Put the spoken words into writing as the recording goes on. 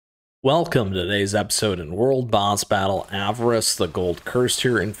Welcome to today's episode in World Boss Battle, Avarice the Gold Cursed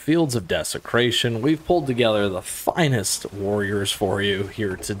here in Fields of Desecration. We've pulled together the finest warriors for you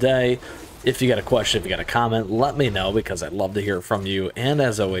here today. If you got a question, if you got a comment, let me know because I'd love to hear from you. And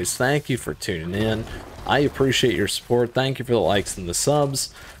as always, thank you for tuning in. I appreciate your support. Thank you for the likes and the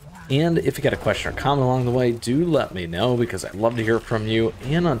subs. And if you got a question or comment along the way, do let me know because I'd love to hear from you.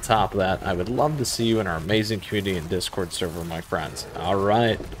 And on top of that, I would love to see you in our amazing community and Discord server, my friends. All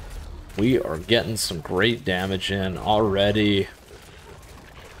right. We are getting some great damage in already.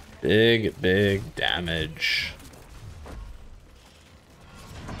 Big damage.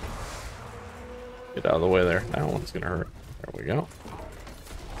 Get out of the way there. That one's gonna hurt. There we go.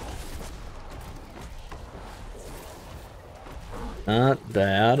 Not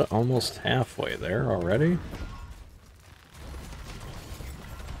bad. Almost halfway there already.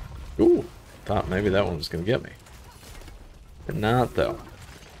 Ooh, thought maybe that one was gonna get me. But not though.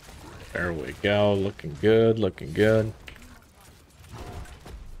 There we go, looking good, looking good.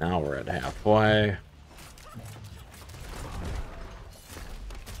 Now we're at halfway.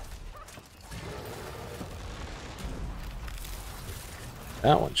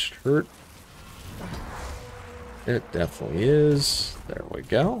 That one should hurt. It definitely is. There we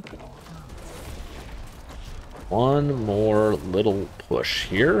go. One more little push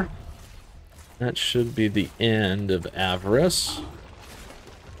here. That should be the end of Avarice.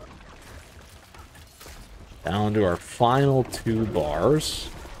 Down to our final 2 bars.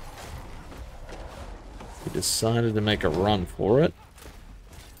 We decided to make a run for it.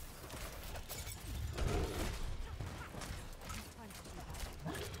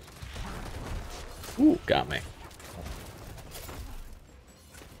 Ooh, got me.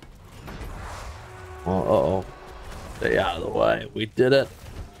 Uh-oh. Stay out of the way. We did it.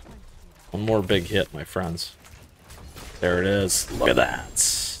 One more big hit, my friends. There it is. Look at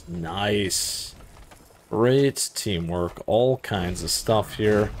that. Nice. Great teamwork, all kinds of stuff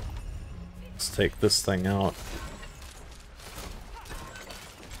here. Let's take this thing out.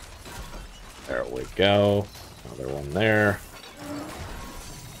 There we go. Another one there.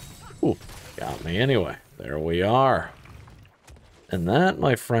 Ooh, got me anyway. There we are. And that,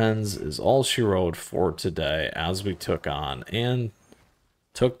 my friends, is all she wrote for today as we took on and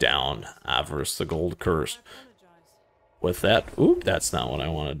took down Avarice the Gold Cursed. With that, oop, that's not what I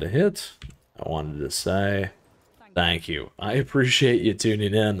wanted to hit. I wanted to say thank you. I appreciate you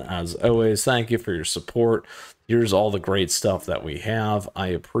tuning in. As always, thank you for your support. Here's all the great stuff that we have. I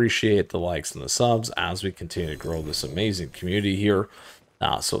appreciate the likes and the subs as we continue to grow this amazing community here.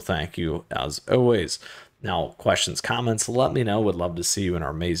 So thank you as always. Now, questions, comments, let me know. Would love to see you in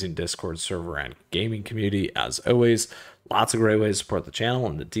our amazing Discord server and gaming community. As always, lots of great ways to support the channel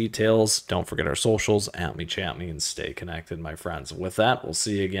and the details. Don't forget our socials, @me, chat me, and stay connected, my friends. With that, we'll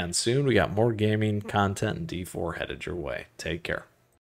see you again soon. We got more gaming content and D4 headed your way. Take care.